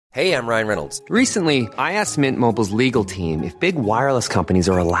Hey, I'm Ryan Reynolds. Recently, I asked Mint Mobile's legal team if big wireless companies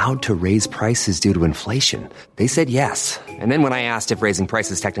are allowed to raise prices due to inflation. They said yes. And then when I asked if raising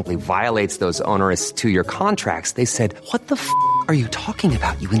prices technically violates those onerous two-year contracts, they said, "What the f*** are you talking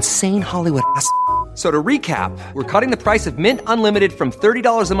about, you insane Hollywood ass?" So to recap, we're cutting the price of Mint Unlimited from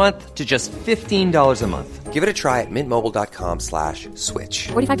 $30 a month to just $15 a month. Give it a try at mintmobile.com/switch.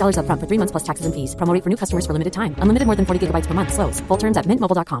 $45 up front for 3 months plus taxes and fees. Promo rate for new customers for limited time. Unlimited more than 40 gigabytes per month. Slows full terms at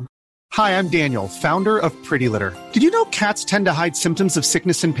mintmobile.com. Hi, I'm Daniel, founder of Pretty Litter. Did you know cats tend to hide symptoms of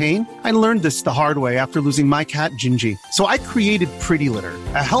sickness and pain? I learned this the hard way after losing my cat, Gingy. So I created Pretty Litter,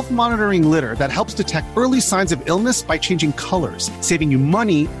 a health monitoring litter that helps detect early signs of illness by changing colors, saving you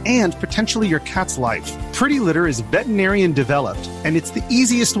money and potentially your cat's life. Pretty Litter is veterinarian developed, and it's the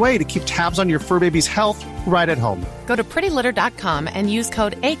easiest way to keep tabs on your fur baby's health right at home. Go to prettylitter.com and use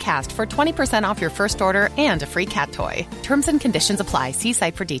code ACAST for 20% off your first order and a free cat toy. Terms and conditions apply. See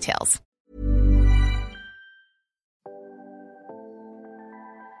site for details.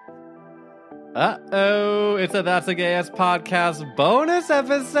 Uh-oh, it's a That's a Gay Ass Podcast bonus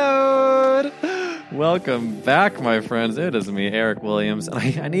episode. Welcome back, my friends. It is me, Eric Williams, and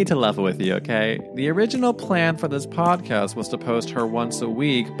I need to level with you, okay? The original plan for this podcast was to post her once a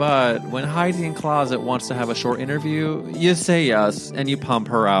week, but when Heidi in Closet wants to have a short interview, you say yes, and you pump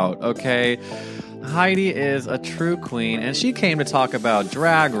her out, okay? Heidi is a true queen, and she came to talk about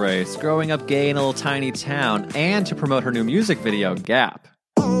Drag Race, growing up gay in a little tiny town, and to promote her new music video, Gap.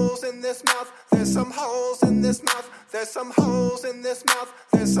 Holes in this mouth, there's some holes in this mouth, there's some holes in this mouth,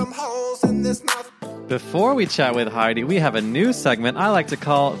 there's some holes in this mouth. Before we chat with Heidi, we have a new segment I like to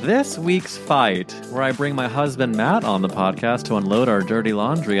call This Week's Fight, where I bring my husband Matt on the podcast to unload our dirty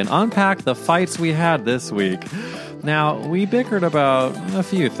laundry and unpack the fights we had this week. Now, we bickered about a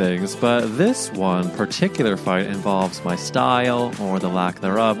few things, but this one particular fight involves my style, or the lack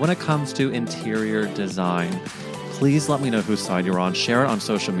thereof, when it comes to interior design. Please let me know whose side you're on, share it on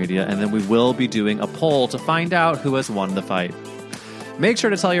social media, and then we will be doing a poll to find out who has won the fight. Make sure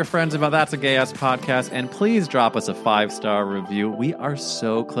to tell your friends about That's a Gay Ass Podcast, and please drop us a 5-star review. We are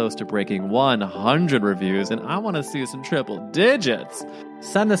so close to breaking 100 reviews, and I want to see some triple digits.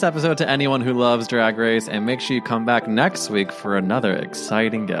 Send this episode to anyone who loves Drag Race, and make sure you come back next week for another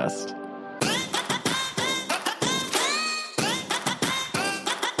exciting guest.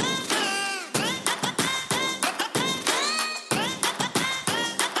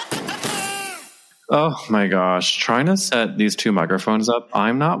 Oh my gosh, trying to set these two microphones up,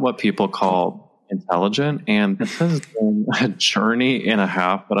 I'm not what people call intelligent, and this has been a journey and a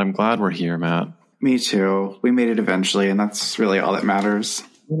half, but I'm glad we're here, Matt. Me too. We made it eventually, and that's really all that matters.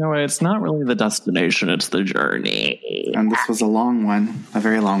 You know, it's not really the destination, it's the journey. And this was a long one, a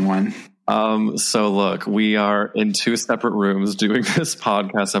very long one. So look, we are in two separate rooms doing this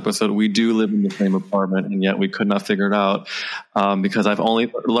podcast episode. We do live in the same apartment, and yet we could not figure it out because I've only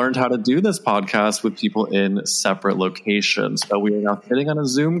learned how to do this podcast with people in separate locations. So we are now sitting on a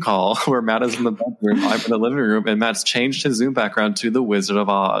Zoom call where Matt is in the bedroom, I'm in the living room, and Matt's changed his Zoom background to the Wizard of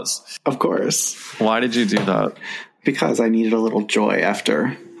Oz. Of course. Why did you do that? Because I needed a little joy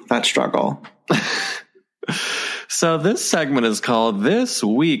after that struggle. So this segment is called This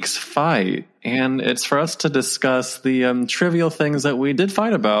Week's Fight, and it's for us to discuss the trivial things that we did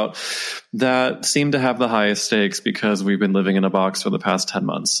fight about that seem to have the highest stakes because we've been living in a box for the past 10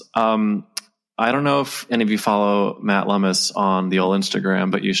 months. I don't know if any of you follow Matt Lummis on the old Instagram,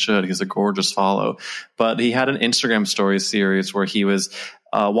 but you should. He's a gorgeous follow. But he had an Instagram story series where he was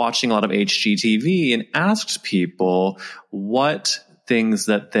watching a lot of HGTV and asked people what things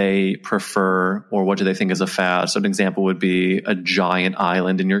that they prefer or what do they think is a fad. So an example would be a giant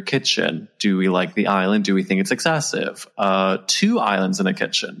island in your kitchen. Do we like the island? Do we think it's excessive? 2 islands in a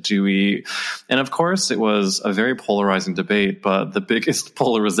kitchen. Do we? And of course it was a very polarizing debate, but the biggest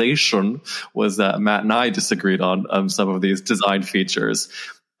polarization was that Matt and I disagreed on some of these design features.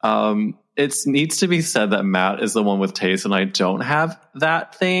 It needs to be said that Matt is the one with taste and I don't have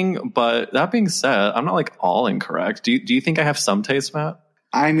that thing. But that being said, I'm not like all incorrect. Do you think I have some taste, Matt?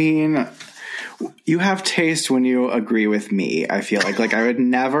 I mean, you have taste when you agree with me. I feel like I would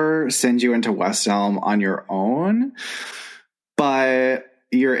never send you into West Elm on your own, but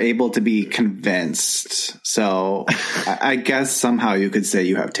you're able to be convinced. So I guess somehow you could say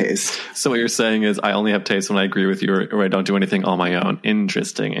you have taste. So what you're saying is I only have taste when I agree with you or I don't do anything on my own.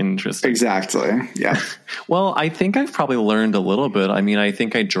 Interesting. Exactly. Yeah. Well, I think I've probably learned a little bit. I mean, I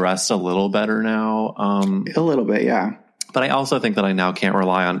think I dress a little better now. A little bit, yeah. But I also think that I now can't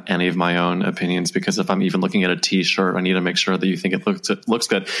rely on any of my own opinions because if I'm even looking at a t-shirt, I need to make sure that you think it looks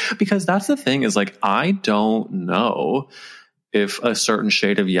good. Because that's the thing is like, I don't know if a certain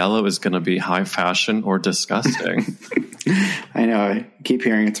shade of yellow is going to be high fashion or disgusting. I know. I keep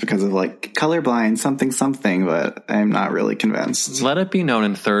hearing it's because of like colorblind something, but I'm not really convinced. Let it be known,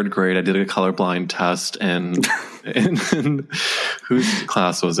 in third grade, I did a colorblind test, and in whose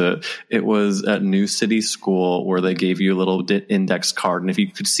class was it? It was at New City School, where they gave you a little index card. And if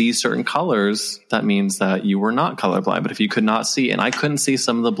you could see certain colors, that means that you were not colorblind. But if you could not see, and I couldn't see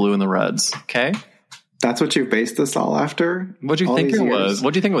some of the blue and the reds, okay? That's what you based this all after? What do you think it was?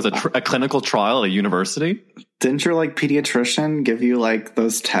 What do you think it was? A clinical trial at a university? Didn't your like pediatrician give you like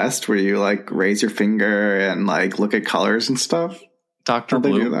those tests where you like raise your finger and like look at colors and stuff? Dr.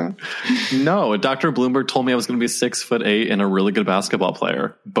 Bloomberg? No, Dr. Bloomberg told me I was going to be 6'8" and a really good basketball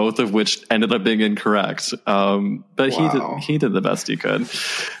player, both of which ended up being incorrect. But he did the best he could.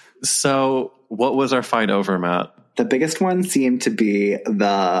 So what was our fight over, Matt? The biggest one seemed to be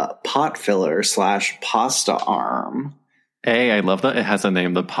the pot filler / pasta arm. I love that it has a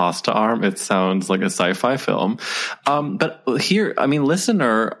name, the pasta arm. It sounds like a sci-fi film. But here, I mean,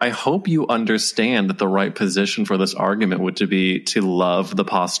 listener, I hope you understand that the right position for this argument would be to love the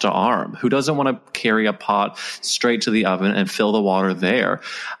pasta arm. Who doesn't want to carry a pot straight to the oven and fill the water there?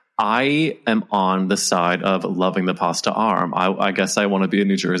 I am on the side of loving the pasta arm. I guess I want to be a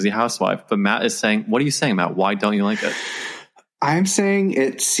New Jersey housewife. But Matt is saying, what are you saying, Matt? Why don't you like it? I'm saying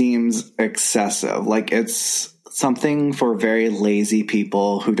it seems excessive. Like it's something for very lazy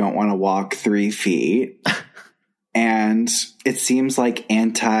people who don't want to walk 3 feet. And it seems like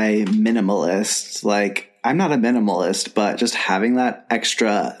anti-minimalist. Like, I'm not a minimalist, but just having that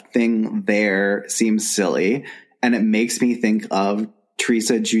extra thing there seems silly. And it makes me think of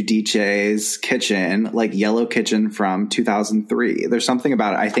Teresa Giudice's kitchen, like Yellow Kitchen from 2003. There's something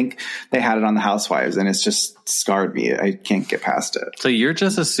about it. I think they had it on The Housewives, and it's just scarred me. I can't get past it. So you're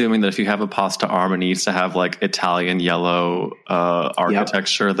just assuming that if you have a pasta arm, it needs to have like Italian yellow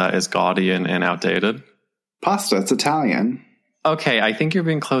architecture that is gaudy and outdated? Pasta, it's Italian. Okay, I think you're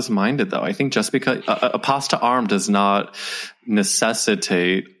being closed-minded, though. I think just because a pasta arm does not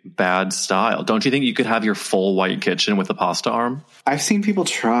necessitate bad style. Don't you think you could have your full white kitchen with a pasta arm? I've seen people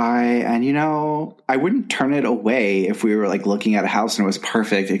try, and I wouldn't turn it away if we were like looking at a house and it was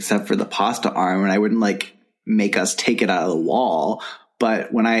perfect except for the pasta arm, and I wouldn't like make us take it out of the wall.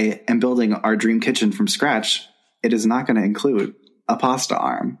 But when I am building our dream kitchen from scratch, it is not going to include a pasta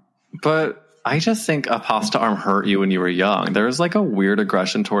arm. But I just think a pasta arm hurt you when you were young. There's like a weird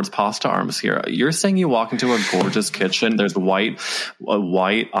aggression towards pasta arms here. You're saying you walk into a gorgeous kitchen. There's a white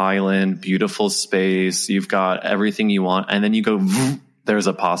island, beautiful space. You've got everything you want. And then you go, there's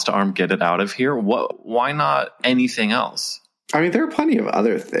a pasta arm. Get it out of here. Why not anything else? I mean, there are plenty of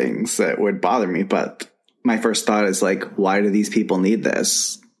other things that would bother me, but my first thought is like, why do these people need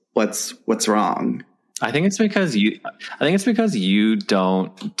this? What's wrong? I think it's because you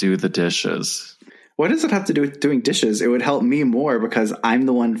don't do the dishes. What does it have to do with doing dishes? It would help me more because I'm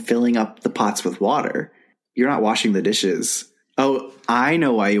the one filling up the pots with water. You're not washing the dishes. Oh, I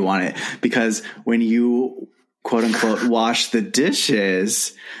know why you want it. Because when you, quote unquote, wash the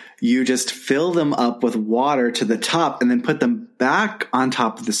dishes, you just fill them up with water to the top and then put them back on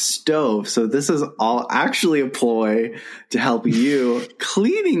top of the stove. So this is all actually a ploy to help you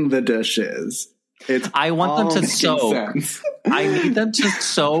cleaning the dishes. I want them to soak. Sense. I need them to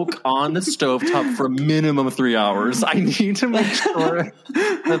soak on the stovetop for a minimum of 3 hours. I need to make sure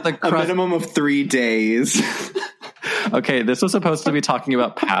that the crust... A minimum of 3 days. Okay, this was supposed to be talking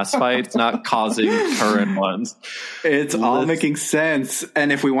about past fights, not causing current ones. It's all making sense.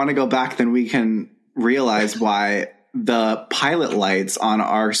 And if we want to go back, then we can realize why the pilot lights on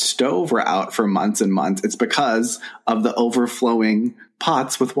our stove were out for months and months. It's because of the overflowing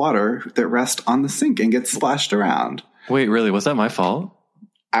pots with water that rest on the sink and get splashed around. Wait, really? Was that my fault?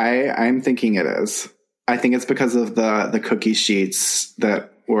 I'm thinking it is. I think it's because of the cookie sheets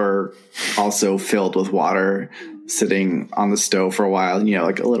that were also filled with water sitting on the stove for a while.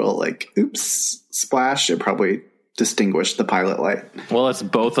 Like a little like, oops, splash. It probably distinguished the pilot light. Well, it's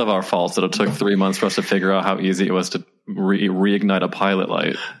both of our faults that it took 3 months for us to figure out how easy it was to reignite a pilot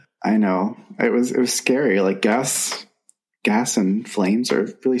light. I know. It was scary. Like gas and flames are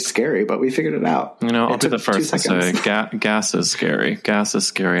really scary, but we figured it out. I'll be the first to say gas is scary. Gas is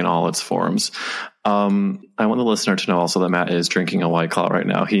scary in all its forms. I want the listener to know also that Matt is drinking a White Claw right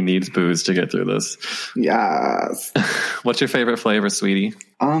now. He needs booze to get through this. Yes. What's your favorite flavor, sweetie?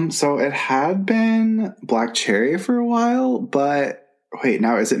 So it had been black cherry for a while, but wait,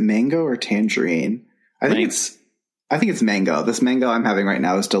 now is it mango or tangerine? I think it's mango. This mango I'm having right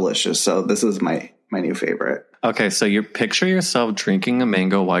now is delicious. So this is my my new favorite. Okay, so you picture yourself drinking a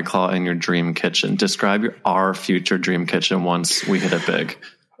mango White Claw in your dream kitchen. Describe our future dream kitchen once we hit it big.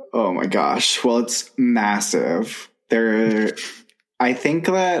 Oh my gosh. Well, it's massive. I think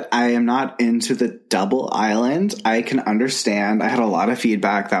that I am not into the double island. I can understand. I had a lot of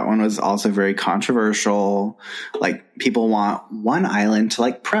feedback. That one was also very controversial. Like, people want one island to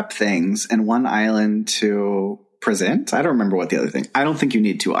like prep things and one island to present. I don't remember what the other thing. I don't think you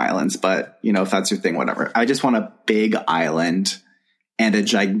need two islands, but you know, if that's your thing, whatever. I just want a big island and a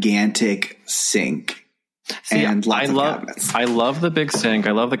gigantic sink. See, and lots of cabinets. I love the big sink.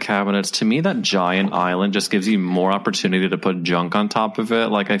 I love the cabinets. To me, that giant island just gives you more opportunity to put junk on top of it.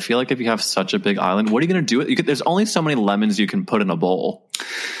 Like, I feel like if you have such a big island, what are you going to do? There's only so many lemons you can put in a bowl.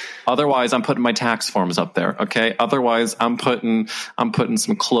 Otherwise, I'm putting my tax forms up there. Okay. Otherwise, I'm putting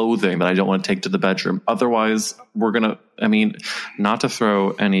some clothing that I don't want to take to the bedroom. Otherwise, not to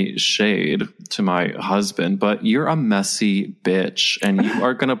throw any shade to my husband, but you're a messy bitch and you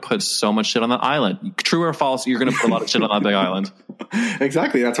are going to put so much shit on that island. True or false? You're going to put a lot of shit on that big island.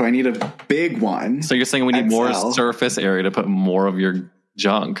 Exactly. That's why I need a big one. So you're saying we need more surface area to put more of your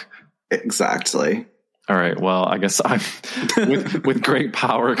junk. Exactly. All right. Well, I guess with great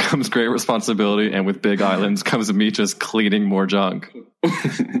power comes great responsibility, and with big islands comes me just cleaning more junk.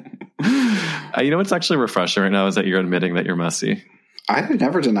 You know what's actually refreshing right now is that you're admitting that you're messy. I would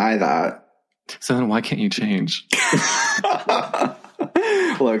never deny that. So then why can't you change?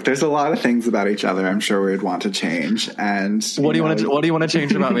 Look, there's a lot of things about each other I'm sure we'd want to change. And what do you want to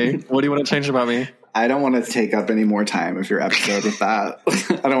change about me? What do you want to change about me? I don't want to take up any more time of your episode with that.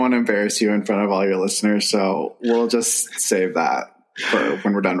 I don't want to embarrass you in front of all your listeners, so we'll just save that for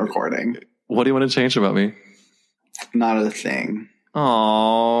when we're done recording. What do you want to change about me? Not a thing.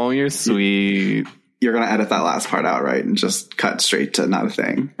 Oh, you're sweet. You're going to edit that last part out, right? And just cut straight to not a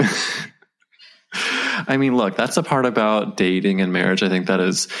thing. I mean, look, that's a part about dating and marriage. I think that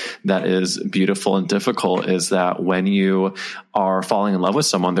is beautiful and difficult, is that when you are falling in love with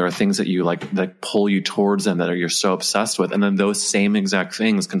someone, there are things that you like that pull you towards them that you're so obsessed with. And then those same exact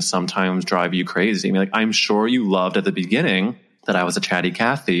things can sometimes drive you crazy. I mean, like, I'm sure you loved at the beginning that I was a chatty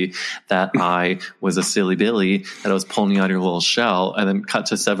Cathy, that I was a silly Billy, that I was pulling you out of your little shell, and then cut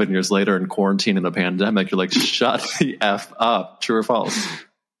to 7 years later in quarantine and a pandemic, you're like, shut the F up. True or false?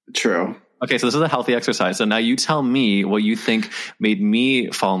 True. Okay, so this is a healthy exercise. So now you tell me what you think made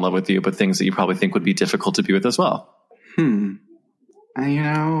me fall in love with you, but things that you probably think would be difficult to be with as well. You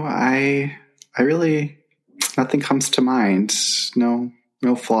know, I really, nothing comes to mind. No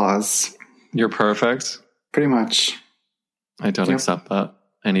flaws. You're perfect. Pretty much. I don't accept that.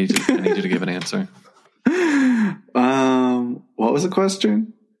 I need you to give an answer. What was the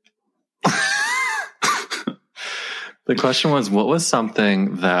question? The question was, what was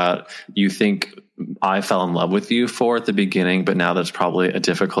something that you think I fell in love with you for at the beginning, but now that's probably a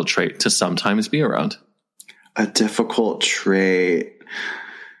difficult trait to sometimes be around? A difficult trait?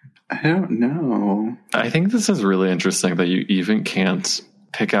 I don't know. I think this is really interesting that you even can't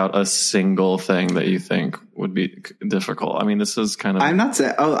pick out a single thing that you think would be difficult. I mean, this is kind of... I'm not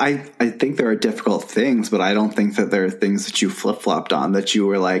saying... I think there are difficult things, but I don't think that there are things that you flip-flopped on, that you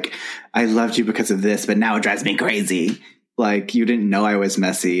were like, I loved you because of this, but now it drives me crazy. Like, you didn't know I was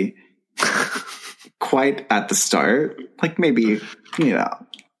messy quite at the start. Like, maybe,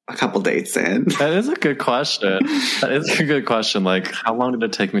 a couple dates in. That is a good question. Like, how long did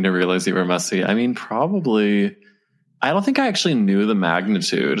it take me to realize you were messy? I mean, probably... I don't think I actually knew the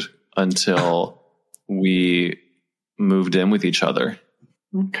magnitude until we moved in with each other.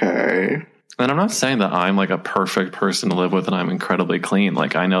 Okay. And I'm not saying that I'm like a perfect person to live with and I'm incredibly clean.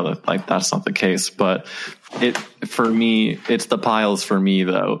 Like, I know that like that's not the case, but for me, it's the piles for me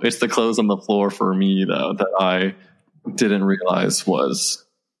though. It's the clothes on the floor for me though, that I didn't realize was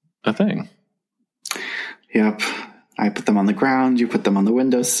a thing. Yep. I put them on the ground. You put them on the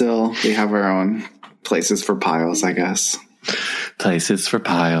windowsill. We have our own places for piles, I guess. Places for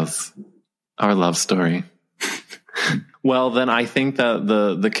piles. Our love story. Well, then I think that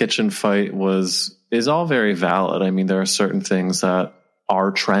the kitchen fight is all very valid. I mean, there are certain things that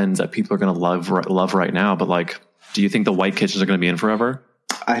are trends that people are going to love right now. But like, do you think the white kitchens are going to be in forever?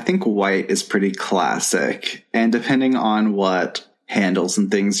 I think white is pretty classic. And depending on what handles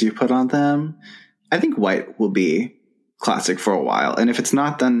and things you put on them, I think white will be classic for a while. And if it's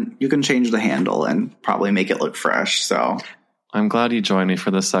not, then you can change the handle and probably make it look fresh. So I'm glad you joined me for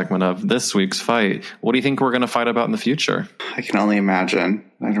this segment of this week's fight. What do you think we're going to fight about in the future? I can only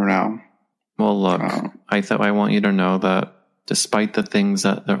imagine. I don't know. Well, look, I want you to know that despite the things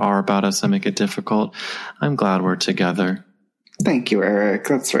that there are about us that make it difficult, I'm glad we're together. Thank you, Eric.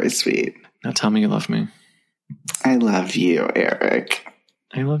 That's very sweet. Now tell me you love me. I love you, Eric.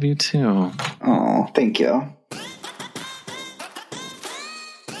 I love you too. Oh, thank you.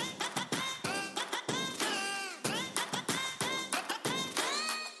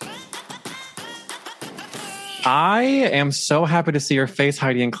 I am so happy to see your face,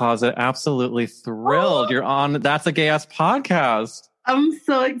 Heidi in Closet. Absolutely thrilled. You're on That's a Gay Ass Podcast. I'm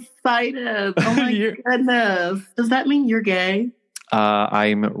so excited. Oh my goodness. Does that mean you're gay?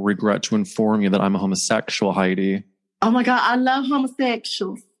 I regret to inform you that I'm a homosexual, Heidi. Oh my God, I love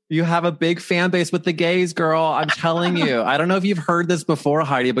homosexuals. You have a big fan base with the gays, girl. I'm telling you. I don't know if you've heard this before,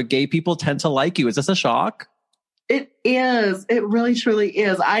 Heidi, but gay people tend to like you. Is this a shock? It is. It really, truly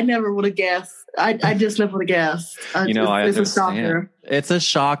is. I never would have guessed. I just never would have guessed. I understand. It's a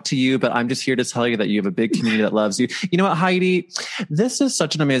shock to you, but I'm just here to tell you that you have a big community that loves you. You know what, Heidi? This is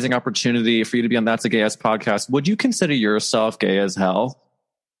such an amazing opportunity for you to be on That's a Gay Ass Podcast. Would you consider yourself gay as hell?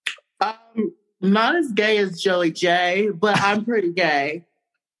 Not as gay as Joey J, but I'm pretty gay.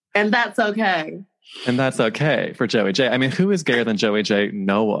 And that's okay. And that's okay for Joey J. I mean, who is gayer than Joey J?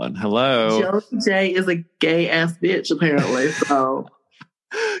 No one. Hello. Joey J is a gay ass bitch, apparently. So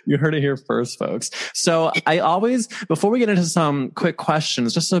you heard it here first, folks. So I always, before we get into some quick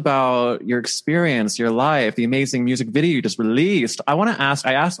questions, just about your experience, your life, the amazing music video you just released, I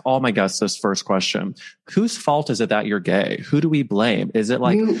ask all my guests this first question. Whose fault is it that you're gay? Who do we blame? Is it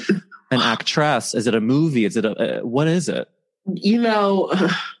like an actress? Is it a movie? Is it what is it? You know,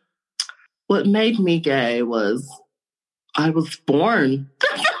 what made me gay was I was born.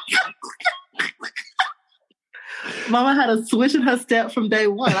 Mama had a switch in her step from day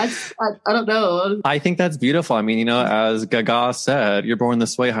one. I don't know. I think that's beautiful. I mean, you know, as Gaga said, you're born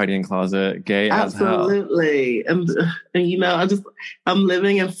this way, Heidi in Closet, gay as hell. Absolutely. And you know, I'm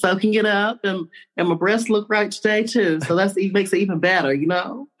living and soaking it up, and my breasts look right today too. So it makes it even better, you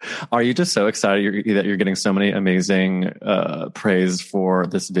know? Are you just so excited that you're getting so many amazing praise for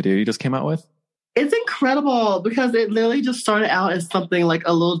this video you just came out with? It's incredible because it literally just started out as something like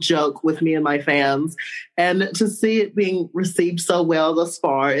a little joke with me and my fans. And to see it being received so well thus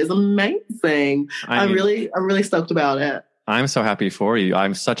far is amazing. I'm really stoked about it. I'm so happy for you.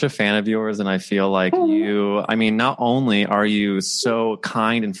 I'm such a fan of yours, and I feel like not only are you so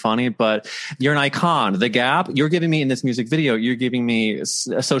kind and funny, but you're an icon. The Gap, you're giving me in this music video, you're giving me a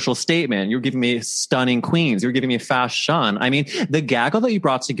social statement. You're giving me stunning queens. You're giving me fashion. I mean, the gaggle that you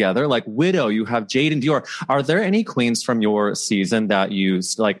brought together, like Widow, you have Jade and Dior. Are there any queens from your season that you,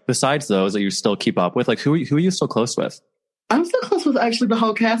 like, besides those that you still keep up with? Like, who are you still close with? I'm still close with actually the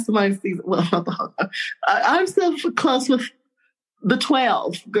whole cast of my season. Well, not the whole. I'm still close with the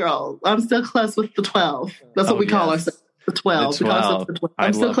 12 girls. I'm still close with the 12. That's what we call ourselves. The 12. The 12.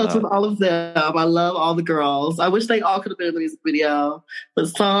 I'm still close with all of them. I love all the girls. I wish they all could have been in the music video, but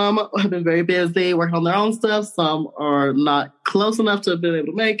some have been very busy working on their own stuff. Some are not close enough to have been able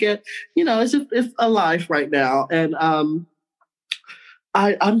to make it. You know, it's a life right now. And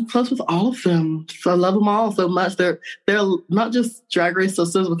I'm close with all of them. So I love them all so much. They're not just Drag Race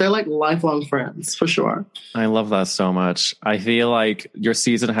sisters, but they're like lifelong friends for sure. I love that so much. I feel like your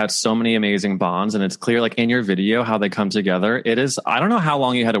season had so many amazing bonds, and it's clear, like in your video, how they come together. It is, I don't know how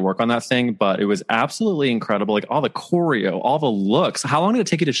long you had to work on that thing, but it was absolutely incredible. Like all the choreo, all the looks. How long did it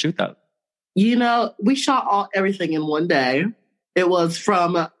take you to shoot that? You know, we shot everything in one day. It was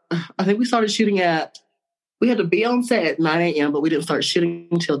from, I think we started shooting we had to be on set at 9 a.m., but we didn't start shooting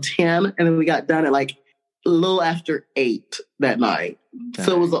until 10. And then we got done at like a little after 8 that night. Okay.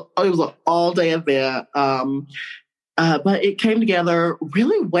 So it was an all-day event. But it came together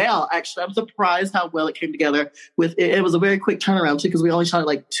really well, actually. I'm surprised how well it came together. It was a very quick turnaround, too, because we only shot it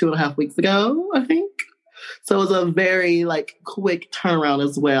like 2.5 weeks ago, I think. So it was a very quick turnaround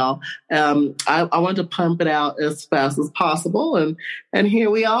as well. I wanted to pump it out as fast as possible, and here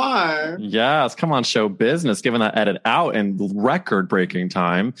we are. Yes, come on, show business, giving that edit out in record-breaking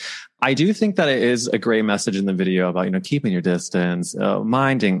time. I do think that it is a great message in the video about, keeping your distance,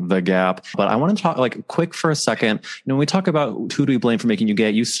 minding the gap. But I want to talk quick for a second. When we talk about who do we blame for making you gay,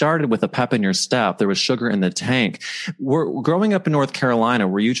 you started with a pep in your step. There was sugar in the tank. Growing up in North Carolina,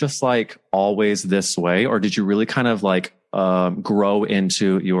 were you just always this way? Or did you really kind of grow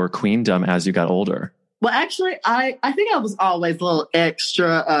into your queendom as you got older? Well, actually, I think I was always a little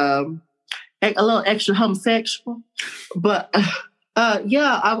extra homosexual, but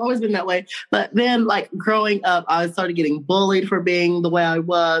yeah, I've always been that way. But then growing up, I started getting bullied for being the way I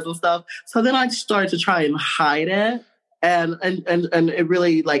was and stuff. So then I started to try and hide it. And it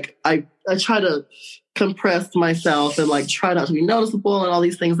really I try to compressed myself and like try not to be noticeable and all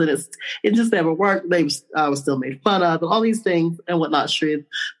these things, and it just never worked. I was still made fun of and all these things and whatnot.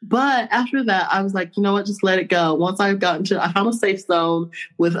 But after that, I was like, you know what, just let it go. Once I found a safe zone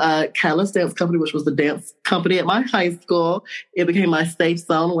with Catalyst Dance Company, which was the dance company at my high school. It became my safe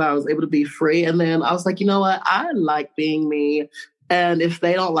zone where I was able to be free. And then I was like, you know what, I like being me. And if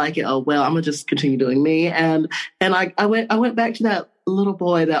they don't like it, oh well, I'm gonna just continue doing me. And I went back to that little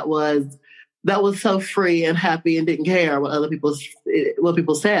boy that was so free and happy and didn't care what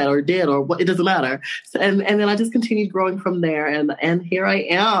people said or did or what, it doesn't matter. So, and then I just continued growing from there. And here I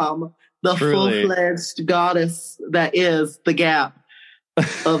am, the full-fledged goddess that is the Gap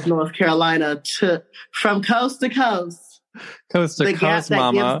of North Carolina, from coast to coast. Coast to the coast, Gap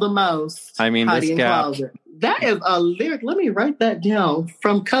mama. That gives the most. I mean, this Gap. Closet. That is a lyric. Let me write that down.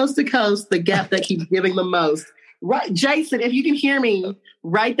 From coast to coast, the Gap that keeps giving the most. Right, Jason, if you can hear me,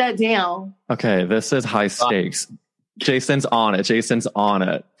 write that down. Okay, this is high stakes. Jason's on it.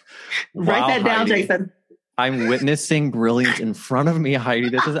 Write that down, Heidi. Jason. I'm witnessing brilliance in front of me, Heidi.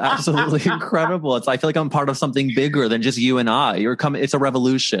 This is absolutely incredible. I feel like I'm part of something bigger than just you and I. It's a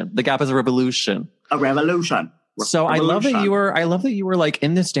revolution. The Gap is a revolution. A revolution. So I love that you were like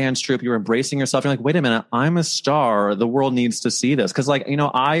in this dance troupe, you were embracing yourself. You're like, wait a minute, I'm a star. The world needs to see this. Cause like,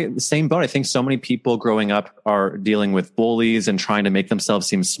 same boat. I think so many people growing up are dealing with bullies and trying to make themselves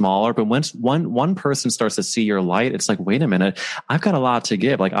seem smaller. But once one person starts to see your light, it's like, wait a minute, I've got a lot to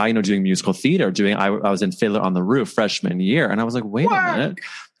give. Like doing musical theater, I was in Fiddler on the Roof freshman year. And I was like, wait a minute.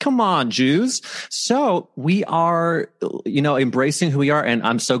 Come on, Jews. So we are, embracing who we are. And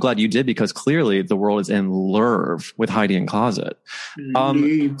I'm so glad you did, because clearly the world is in love with Heidi N Closet.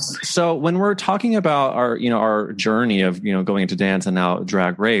 So when we're talking about our journey of, going into dance and now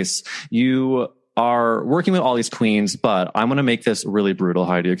Drag Race, you are working with all these queens, but I'm going to make this really brutal,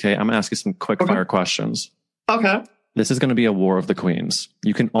 Heidi. Okay. I'm going to ask you some quick fire questions. Okay. This is going to be a war of the queens.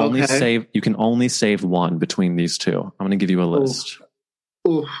 You can only save one between these two. I'm going to give you a list.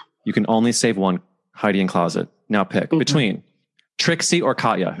 Ooh. You can only save one, Heidi N Closet. Now pick between Trixie or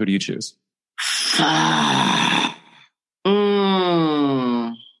Katya. Who do you choose? Oh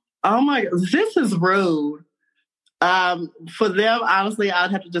my, this is rude. For them, honestly,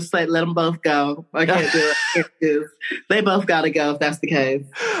 I'd have to just say, let them both go. I can't do it. They both got to go if that's the case.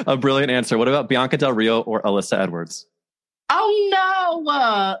 A brilliant answer. What about Bianca Del Rio or Alyssa Edwards? Oh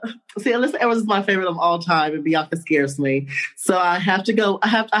no! See, Alyssa Edwards is my favorite of all time, and Bianca scares me. So I have to go. I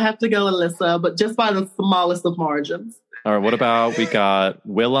have to go Alyssa, but just by the smallest of margins. All right. What about we got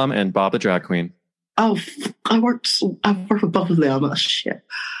Willem and Bob the Drag Queen? Oh, I've worked with both of them. Oh shit.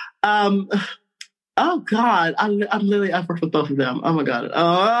 Oh God, I've worked with both of them. Oh my God.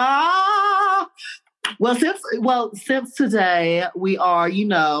 Since today we are,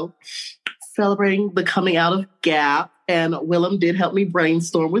 celebrating the coming out of Gap, and Willem did help me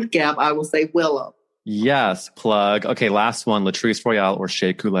brainstorm with Gap, I will say Willem. Yes, plug. Okay, last one, Latrice Royale or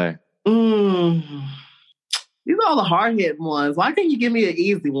Shea Coulee? These are all the hard-hitting ones. Why can't you give me an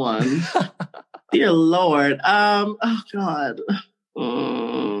easy one? Dear Lord. Oh, God.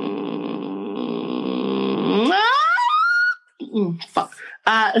 Fuck.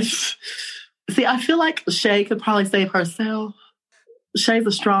 See, I feel like Shea could probably save herself. Shay's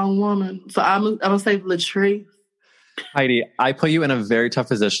a strong woman, so I'm gonna say Latrice. Heidi, I put you in a very tough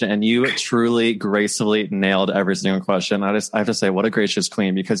position, and you truly gracefully nailed every single question. I have to say, what a gracious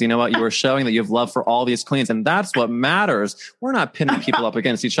queen, because you know what? You were showing that you have love for all these queens, and that's what matters. We're not pitting people up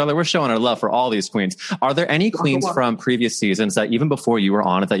against each other. We're showing our love for all these queens. Are there any queens from previous seasons that even before you were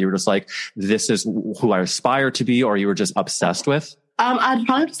on it that you were just like, this is who I aspire to be, or you were just obsessed with? I'd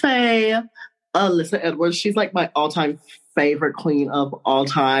probably say Alyssa Edwards. She's like my all-time favorite queen of all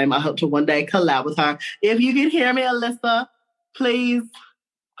time. I hope to one day collab with her. If you can hear me, Alyssa, please,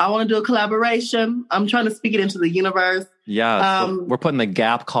 I want to do a collaboration. I'm trying to speak it into the universe. Yeah, we're putting the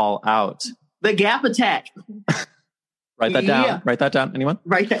Gap call out. The Gap attack. Write that down. Yeah. Write that down. Anyone?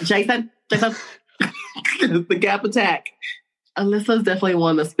 Write that, Jason. The Gap attack. Alyssa is definitely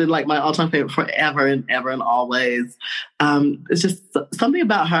one that's been like my all-time favorite forever and ever and always. It's just something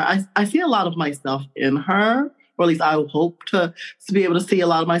about her. I see a lot of myself in her. Or at least I hope to be able to see a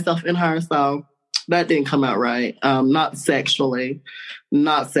lot of myself in her. So that didn't come out right. Not sexually.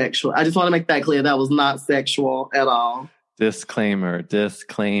 Not sexual. I just want to make that clear. That was not sexual at all. Disclaimer. Just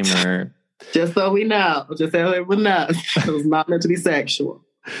so we know. Just so everyone knows. It was not meant to be sexual.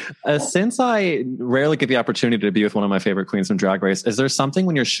 Since I rarely get the opportunity to be with one of my favorite queens from Drag Race, is there something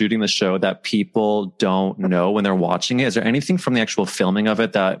when you're shooting the show that people don't know when they're watching it? Is there anything from the actual filming of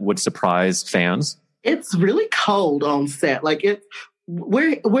it that would surprise fans? It's really cold on set. Like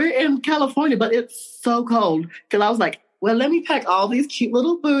we're in California, but it's so cold. Because I was like, well, let me pack all these cute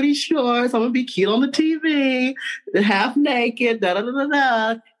little booty shorts. I'm gonna be cute on the TV, half naked, da da da da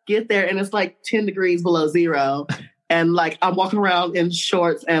da. Get there, and it's like 10 degrees below zero. And like I'm walking around in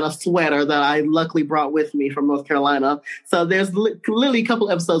shorts and a sweater that I luckily brought with me from North Carolina. So there's literally a couple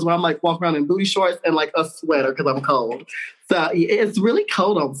episodes where I'm like walking around in booty shorts and like a sweater because I'm cold. So it's really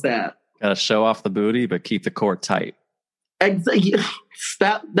cold on set. Gotta show off the booty, but keep the cord tight. Exactly.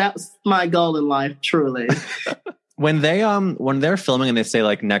 That's my goal in life, truly. When they're filming and they say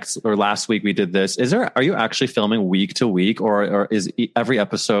like next or last week we did this, are you actually filming week to week, or is every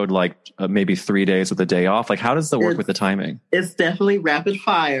episode like maybe 3 days with a day off? Like, how does that work with the timing? It's definitely rapid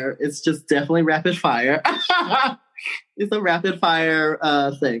fire. It's just definitely rapid fire. It's a rapid fire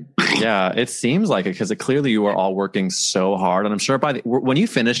thing. Yeah, it seems like it because clearly you are all working so hard, and I'm sure when you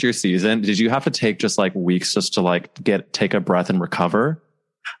finished your season, did you have to take just like weeks just to like take a breath and recover?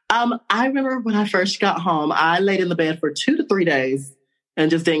 I remember when I first got home, I laid in the bed for 2 to 3 days and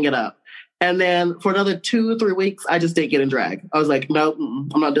just didn't get up. And then for another 2 or 3 weeks, I just didn't get in drag. I was like, nope,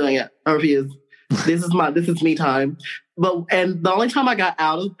 I'm not doing it. I refuse. This is me time. And the only time I got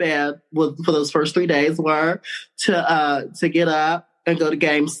out of bed was for those first 3 days were to get up and go to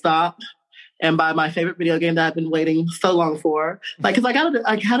GameStop and buy my favorite video game that I've been waiting so long for. Like, cause I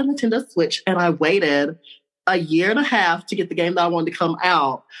had a Nintendo Switch and I waited a year and a half to get the game that I wanted to come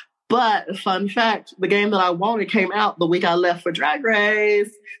out. But fun fact, the game that I wanted came out the week I left for Drag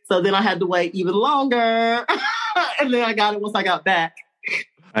Race. So then I had to wait even longer. And then I got it once I got back.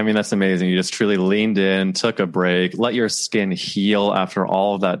 I mean, that's amazing. You just truly leaned in, took a break, let your skin heal after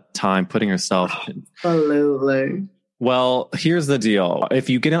all of that time, putting yourself in. Absolutely. Well, here's the deal. If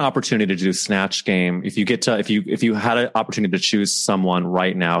you get an opportunity to do Snatch Game, if you had an opportunity to choose someone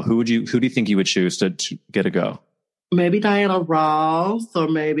right now, who do you think you would choose to get a go? Maybe Diana Ross or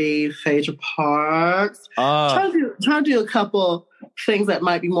maybe Phaedra Parks. Trying to do a couple things that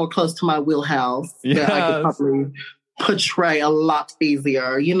might be more close to my wheelhouse that I could probably portray a lot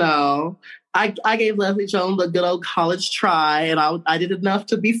easier, you know. I gave Leslie Jones a good old college try, and I did enough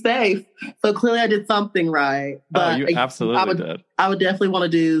to be safe. So clearly I did something right. But you absolutely did. I would definitely want to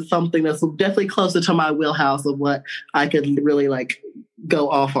do something that's definitely closer to my wheelhouse of what I could really like go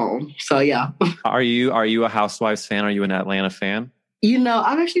off on. So yeah. Are you a Housewives fan? Are you an Atlanta fan? You know,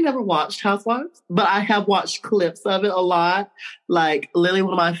 I've actually never watched Housewives, but I have watched clips of it a lot. Like, literally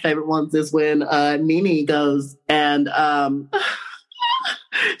one of my favorite ones is when Nene goes and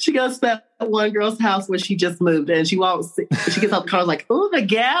she goes to that one girl's house where she just moved, and she gets out the car like, "Ooh, the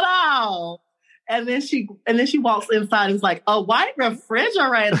ghetto!" And then she walks inside and is like, "A white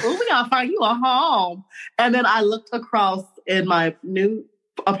refrigerator. Ooh, we gotta find you a home." And then I looked across in my new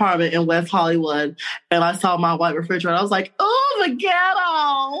apartment in West Hollywood, and I saw my white refrigerator. I was like, "Ooh, the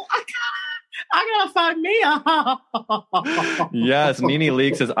ghetto! I gotta find me a home." Yes, Nene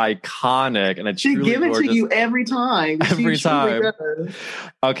Leakes is iconic, and it's she truly give it gorgeous. To you every time. Every time.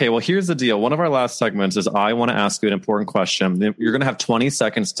 Okay, well, here's the deal. One of our last segments is I want to ask you an important question. You're going to have 20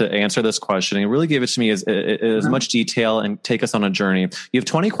 seconds to answer this question and really give it to me as much detail and take us on a journey. You have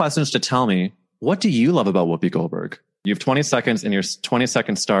 20 questions to tell me, what do you love about Whoopi Goldberg? You have 20 seconds, and your 20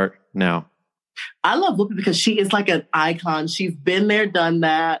 seconds start now. I love Whoopi because she is like an icon. She's been there, done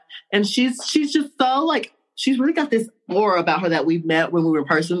that. And she's just so like, she's really got this aura about her that we've met when we were in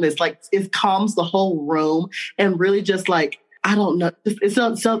person. It's like, it calms the whole room and really just like, I don't know. It's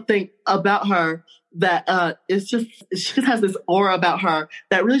something about her that it's just, she just has this aura about her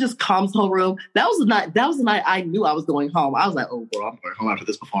that really just calms the whole room. That was the night I knew I was going home. I was like, oh, bro, I'm going home after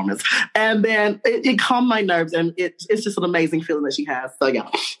this performance. And then it calmed my nerves, and it's just an amazing feeling that she has. So yeah.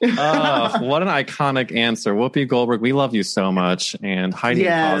 Oh, what an iconic answer. Whoopi Goldberg, we love you so much. And Heidi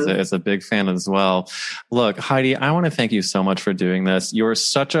Closet is a big fan as well. Look, Heidi, I want to thank you so much for doing this. You're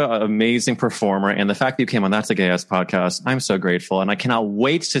such an amazing performer. And the fact that you came on That's a Gay Ass podcast, I'm so grateful. And I cannot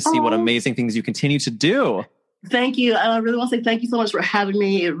wait to see what amazing things you continue to do. Thank you. And I really want to say thank you so much for having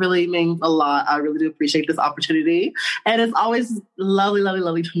me. It really means a lot. I really do appreciate this opportunity. And it's always lovely, lovely,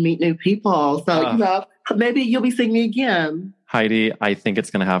 lovely to meet new people. So, you know, maybe you'll be seeing me again. Heidi, I think it's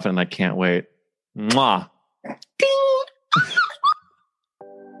going to happen, and I can't wait. Mwah. Ding!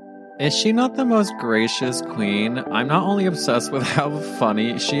 Is she not the most gracious queen? I'm not only obsessed with how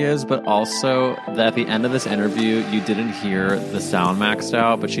funny she is, but also that at the end of this interview, you didn't hear the sound maxed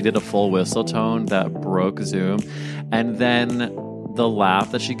out, but she did a full whistle tone that broke Zoom. And then the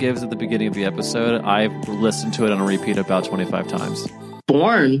laugh that she gives at the beginning of the episode, I've listened to it on a repeat about 25 times.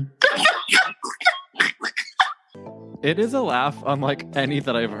 Born. It is a laugh unlike any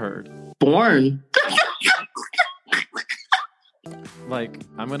that I've heard. Born. Like,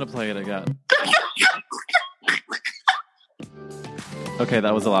 I'm going to play it again. Okay,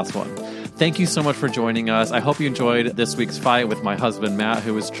 that was the last one. Thank you so much for joining us. I hope you enjoyed this week's fight with my husband, Matt,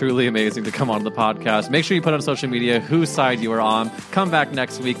 who was truly amazing to come on the podcast. Make sure you put on social media whose side you are on. Come back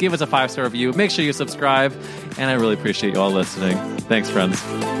next week. Give us a 5-star review. Make sure you subscribe. And I really appreciate you all listening. Thanks, friends.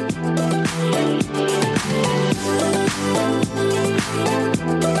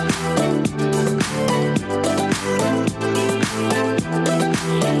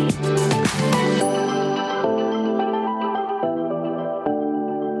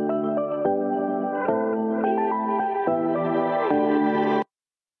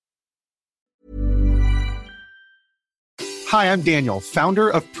 Hi, I'm Daniel, founder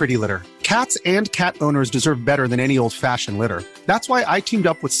of Pretty Litter. Cats and cat owners deserve better than any old-fashioned litter. That's why I teamed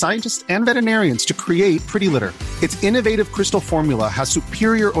up with scientists and veterinarians to create Pretty Litter. Its innovative crystal formula has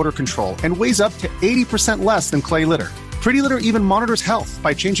superior odor control and weighs up to 80% less than clay litter. Pretty Litter even monitors health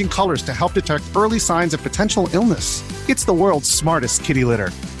by changing colors to help detect early signs of potential illness. It's the world's smartest kitty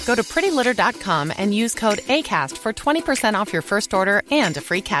litter. Go to prettylitter.com and use code ACAST for 20% off your first order and a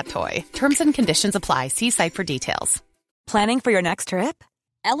free cat toy. Terms and conditions apply. See site for details. Planning for your next trip?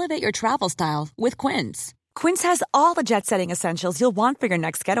 Elevate your travel style with Quince. Quince has all the jet-setting essentials you'll want for your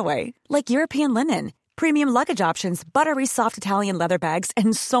next getaway, like European linen, premium luggage options, buttery soft Italian leather bags,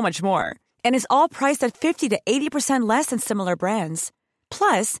 and so much more. And is all priced at 50 to 80% less than similar brands.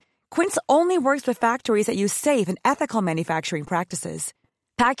 Plus, Quince only works with factories that use safe and ethical manufacturing practices.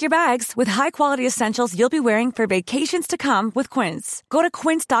 Pack your bags with high-quality essentials you'll be wearing for vacations to come with Quince. Go to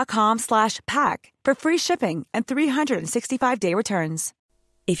quince.com/pack for free shipping and 365-day returns.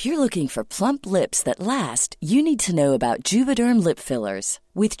 If you're looking for plump lips that last, you need to know about Juvederm lip fillers.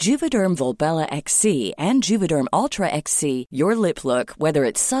 With Juvederm Volbella XC and Juvederm Ultra XC, your lip look, whether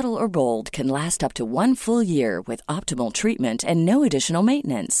it's subtle or bold, can last up to 1 full year with optimal treatment and no additional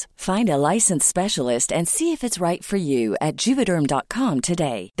maintenance. Find a licensed specialist and see if it's right for you at Juvederm.com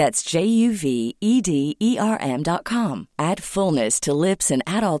today. That's JUVEDERM.com. Add fullness to lips in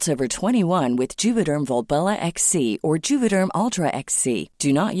adults over 21 with Juvederm Volbella XC or Juvederm Ultra XC.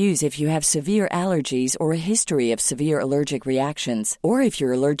 Do not use if you have severe allergies or a history of severe allergic reactions, or if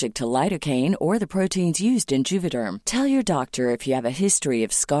you're allergic to lidocaine or the proteins used in Juvederm. Tell your doctor if you have a history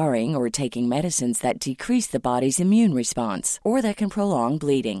of scarring or taking medicines that decrease the body's immune response or that can prolong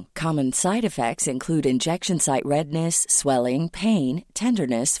bleeding. Common side effects include injection site redness, swelling, pain,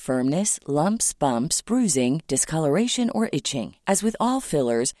 tenderness, firmness, lumps, bumps, bruising, discoloration, or itching. As with all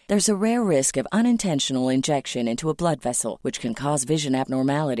fillers, there's a rare risk of unintentional injection into a blood vessel, which can cause vision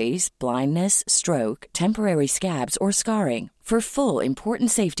abnormalities, blindness, stroke, temporary scabs, or scarring. For full, important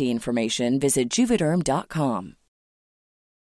safety information, visit Juvederm.com.